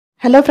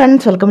Hello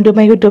friends, welcome to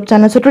my YouTube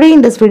channel. So today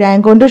in this video I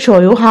am going to show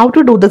you how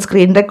to do the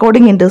screen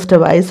recording in this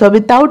device. So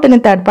without any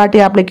third-party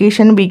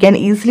application we can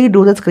easily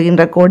do the screen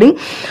recording.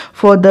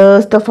 For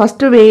this, the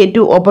first way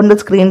to open the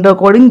screen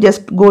recording,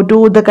 just go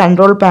to the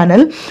control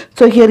panel.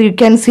 So here you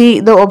can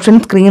see the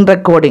option screen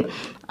recording.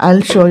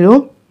 I'll show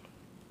you.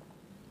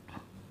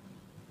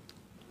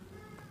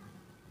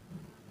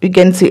 You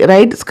can see,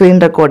 right, screen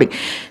recording.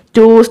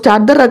 To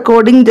start the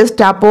recording, just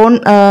tap on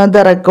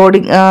the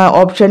recording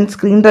option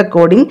screen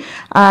recording,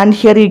 and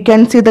here you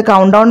can see the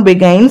countdown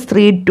begins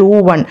 3 2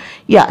 1.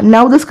 Yeah,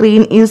 now the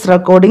screen is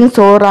recording.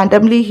 So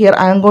randomly here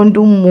I am going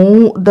to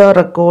move the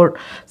record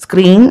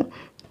screen.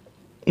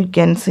 You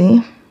can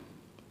see.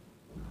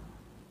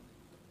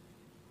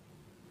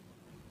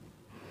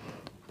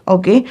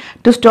 Okay,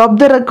 to stop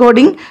the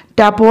recording,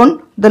 tap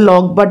on the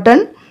lock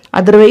button.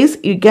 Otherwise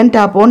you can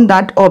tap on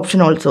that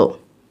option also.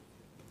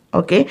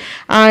 Okay,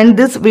 and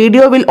this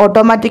video will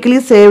automatically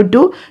save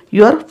to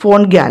your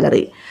phone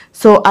gallery.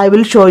 So I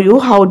will show you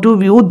how to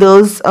view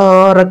this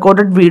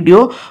recorded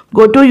video.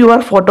 Go to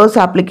your photos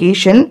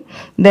application,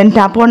 then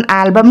tap on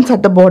albums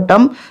at the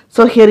bottom.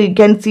 So here you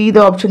can see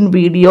the option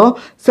video.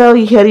 So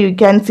here you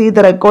can see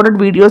the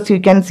recorded videos. You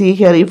can see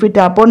here, if you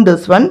tap on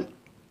this one,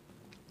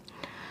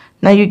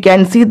 now you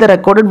can see the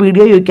recorded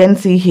video. You can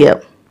see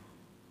here.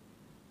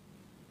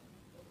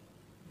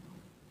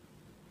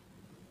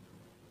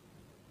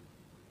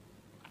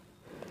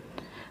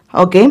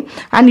 Okay,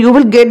 and you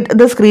will get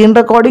the screen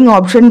recording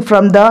option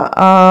from the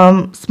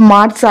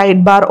smart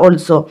sidebar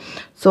also.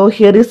 So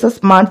here is the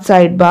smart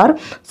sidebar.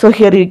 So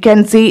here you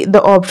can see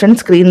the option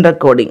screen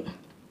recording.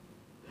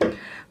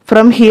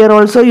 From here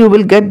also you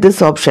will get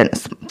this option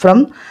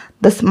from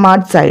the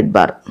smart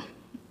sidebar.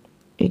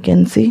 You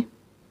can see,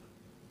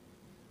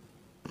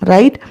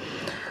 right?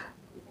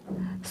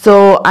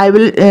 So I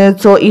will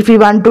so if you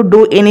want to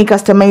do any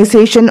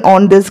customization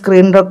on this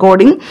screen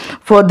recording,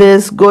 for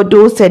this go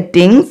to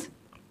settings,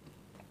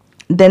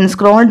 then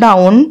scroll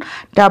down,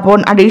 tap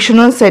on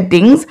additional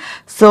settings.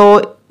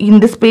 So in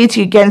this page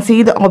you can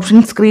see the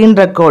option screen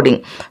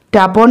recording.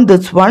 Tap on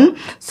this one.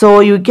 So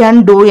you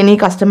can do any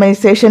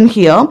customization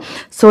here.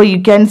 So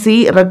you can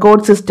see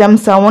record system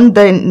sound,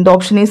 then the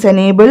option is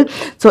enabled.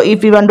 So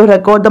if you want to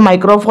record the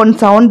microphone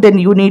sound, then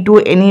you need to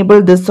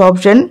enable this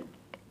option.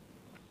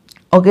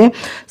 Okay,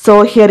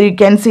 so here you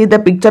can see the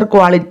picture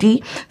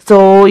quality.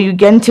 So you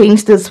can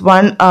change this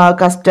one,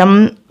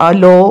 custom,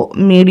 low,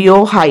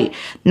 medium, high.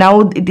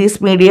 Now it is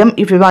medium.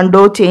 If you want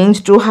to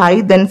change to high,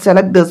 then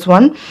select this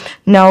one.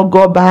 Now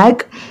go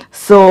back.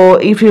 So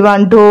if you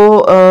want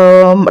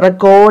to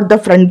record the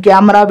front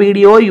camera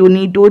video, you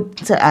need to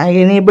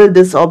enable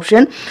this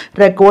option,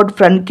 record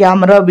front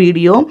camera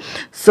video.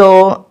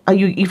 So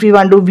if you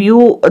want to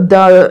view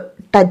the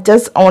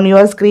touches on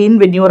your screen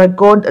when you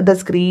record the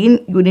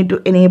screen, you need to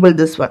enable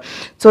this one.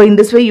 So in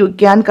this way you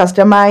can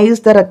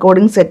customize the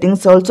recording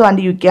settings also, and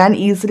you can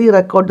easily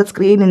record the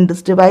screen in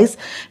this device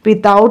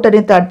without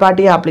any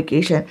third-party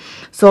application.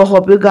 So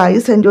hope you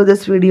guys enjoy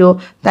this video.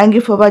 Thank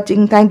you for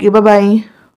watching. Thank you. Bye bye.